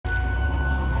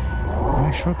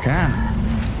I sure can.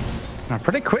 A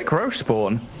pretty quick Roche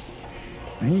spawn.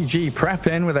 EG prep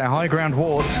in with their high ground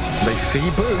wards. They see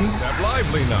Boom.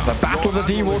 The battle of the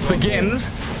D wards begins,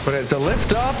 but it's a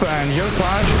lift up and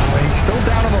Yopaj, he's still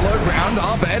down on the low ground.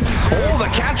 Abed, the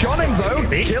catch on him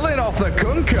though, killing off the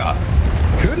Kunkka.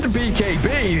 Couldn't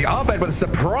BKB. Abed with a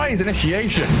surprise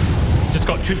initiation. Just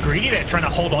got too greedy there, trying to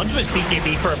hold on to his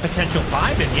BKB for a potential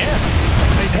 5, and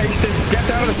He's hasted, gets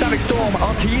out of the static storm.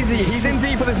 Arteezy, he's in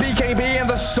deep with his BKB, and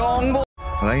the song.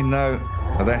 They know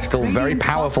that they're still very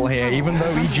powerful here, even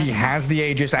though EG has the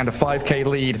Aegis and a 5k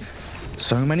lead.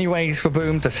 So many ways for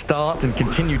Boom to start and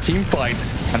continue team fights.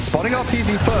 And spotting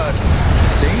Arteezy first,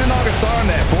 seeing the Naga Siren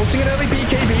there, forcing an early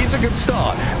BKB is a good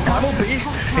start. Primal Beast,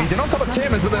 he's in on top of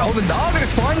Timmers, but the Naga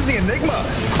just finds the Enigma.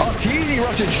 Arteezy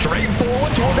rushes straight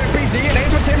forward towards FBZ and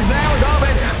aims for Tims now as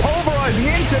Abed pulverizing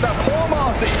into the poor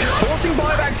Marci, forcing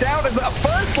buybacks out as the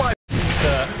first line. It's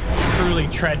a truly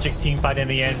tragic team fight in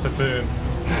the end for Boom.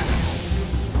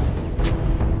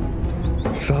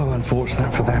 So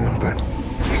unfortunate for them, but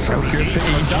so good for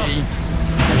EG.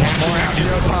 More out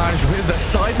Yopaj with the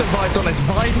side device on this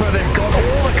Viper. They've got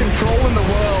all the control in the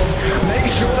world. Make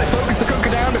sure they focus the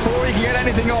Kunkka down before he can get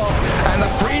anything off. And the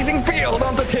freezing field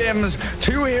onto Tims.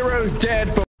 2 heroes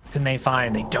dead for... Can they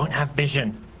find? They don't have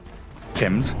vision.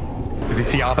 Tims. Does he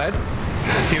see Abed?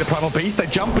 You see the Primal Beast, they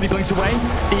jump but he blinks away.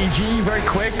 EG very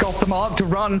quick off the mark to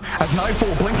run as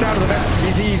Nightfall blinks out of the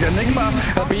FBZ's Enigma.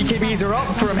 BKBs are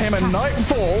up from him and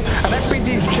Nightfall, and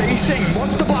FBZ's chasing,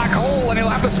 wants the black hole and he'll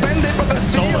have to spend it, but the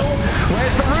seal,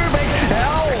 where's the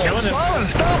Rubick? Silent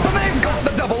stop, and they've got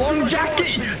the double on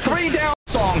Jackie. 3 down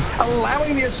song,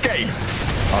 allowing the escape.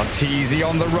 Arteezy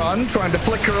on the run, trying to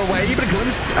flicker away, but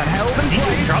glimpsed and held in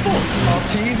place.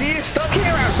 Arteezy is stuck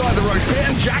here outside the Roche pit,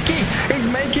 and Jackie is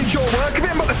making sure work of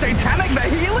him, but the Satanic, they're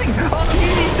healing.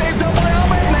 Arteezy saved up by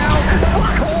Abed now. The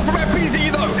black hole from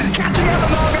FBZ though, catching out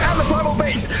the Naga and the Primal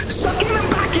Beast, sucking them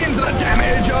back into the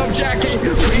damage of Jackie.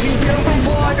 Freezing field from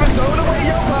Fly, gonna zone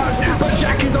away Yopaj, but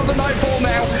Jackie's on the Nightfall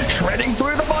now, shredding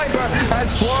through the Viper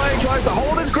as Fly tries to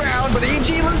hold his ground, but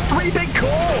EG loses 3 big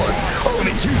cores.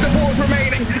 Only 2 supports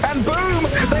remaining. And Boom,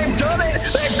 they've done it.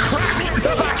 They've cracked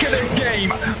the back of this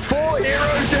game. 4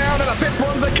 heroes down and the 5th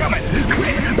ones are coming.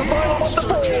 Quick, the final wants to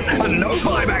fall. And no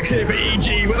buybacks here for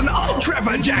EG with an ultra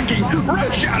for Jackie.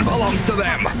 Roshan belongs to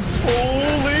them.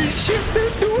 Holy shit, they're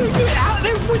doing it out.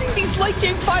 They're winning these late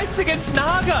game fights against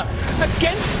Naga,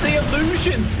 against the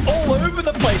illusions all over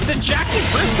the place. The Jackie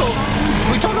Bristle,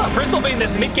 we talk about Bristle being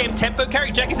this mid-game tempo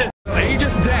carry. Jackie says,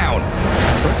 Aegis down.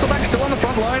 Bristleback still on the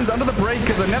front lines under the break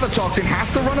of the Nether Toxin,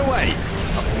 has to run away.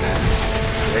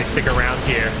 They stick around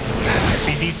here.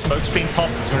 FBZ smoke's being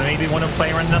popped. So maybe want to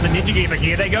play around another Ninja game, but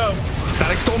here they go.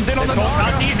 Static Storm's in on the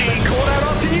Naga. They caught out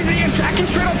Arteezy and Jackie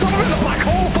straight on top of him. The black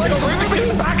hole fight on Rubick in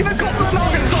the back, and they've got the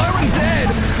Naga Siren dead.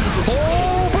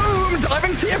 Oh, Boom,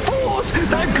 diving tier 4s.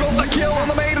 They've got the kill on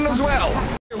the Maiden as well.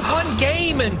 1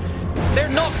 game and they're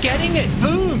not getting it.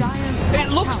 Boom. It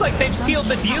looks like they've sealed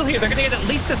the deal here. They're going to get at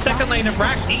least a 2nd lane of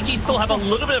racks. EG still have a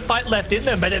little bit of fight left in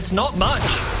them, but it's not much.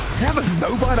 Yeah, there's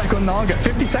no buyback on Naga.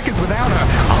 50 seconds without her.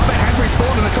 Abed has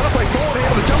respawned and they're trying to play forward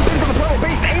here. The jump in from the Primal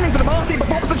Beast, aiming for the Marci, but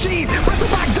pops the cheese.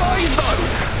 Bristleback dies though.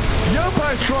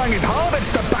 Yopaj trying his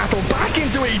hardest to battle back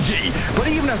into EG, but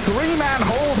even a 3-man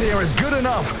hold here is good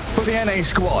enough for the NA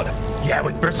squad. Yeah,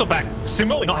 with Bristleback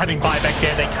similarly not having buyback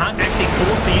there, they can't actually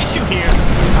force the issue here.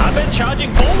 Abed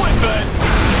charging forward, but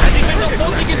has he been got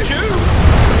more he can chew?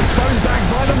 Disposed back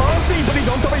by the Marci, but he's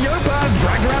on top of Yopaj,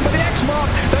 dragged around by the X mark.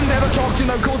 The Nether Toxin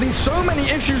though causing so many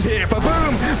issues here for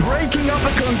Boom, breaking up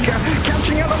the Kunkka,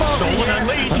 catching out the Marci. Stolen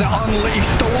unleashed. The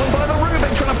unleashed, stolen by the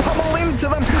Rubick, trying to pummel into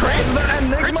them. The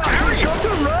Enigma has got to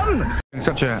run.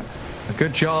 Such a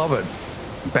good job at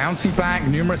bouncing back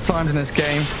numerous times in this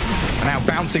game, and now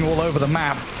bouncing all over the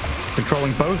map,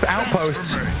 controlling both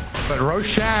outposts. But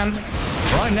Roshan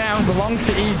right now belongs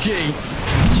to EG,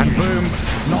 and Boom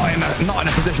not in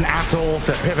a position at all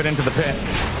to pivot into the pit.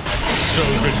 So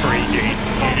good for EG.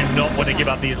 They do not want to give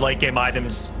up these late game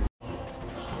items.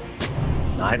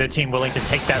 Neither team willing to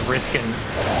take that risk, and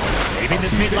maybe in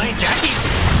this mid lane, Jackie.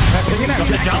 Picking out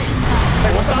Jackie.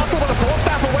 They want to hustle with a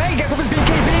 4-staff away, gets off his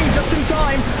BKB just in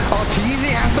time.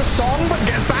 Arteezy has the song, but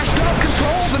gets bashed up,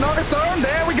 controlled. The Naga Siren,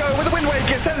 there we go, with the Wind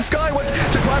Waker, sent skyward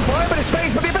to try and fly a bit of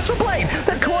space, but the Abyssal Blade,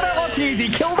 they've caught out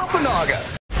Arteezy, killed off the Naga.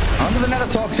 Under the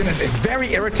Nether Toxin is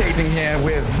very irritating here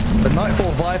with the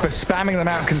Nightfall Viper spamming them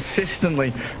out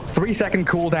consistently. 3-second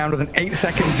cooldown with an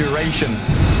 8-second duration.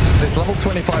 This level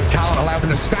 25 talent allows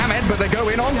him to spam it, but they go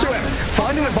in onto him.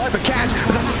 Finding the Viper catch,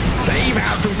 but a save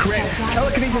out from Crit.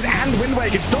 Telekinesis and Wind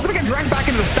Wake. It's still going to get dragged back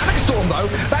into the Static Storm, though.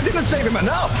 That didn't save him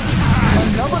enough.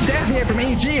 Another death here from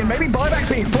EG, and maybe buyback's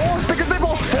being forced because they've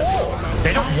lost 4.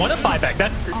 They don't want to buyback.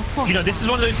 That's, you know, this is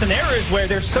one of those scenarios where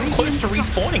they're so close to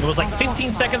respawning. It was like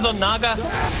 15 seconds on Naga,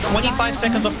 25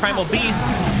 seconds on Primal Beast.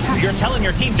 You're telling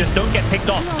your team, just don't get picked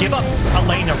off. Give up a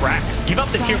lane of racks. Give up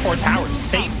the tier 4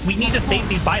 towers. We need to save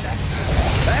these buybacks.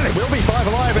 And it will be 5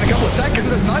 alive in a couple of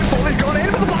seconds as Nightfall has gone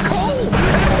in with the black hole.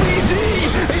 And easy.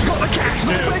 He's got the catch.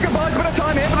 The bigger buys, but a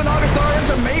time here for the Naga Siren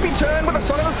to maybe turn with the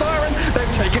Son of the Siren.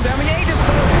 They've taken down the Aegis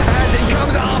though. As in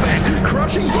comes Abed,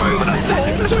 crushing through with a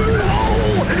second to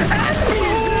hole. And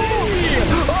easy.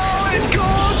 Oh, it's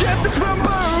gorgeous from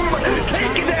Boom.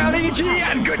 Taking down EG,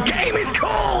 and good game is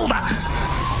called.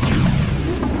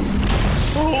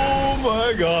 Oh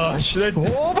my gosh. Oh,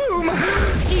 Boom.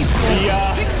 The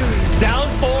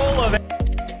downfall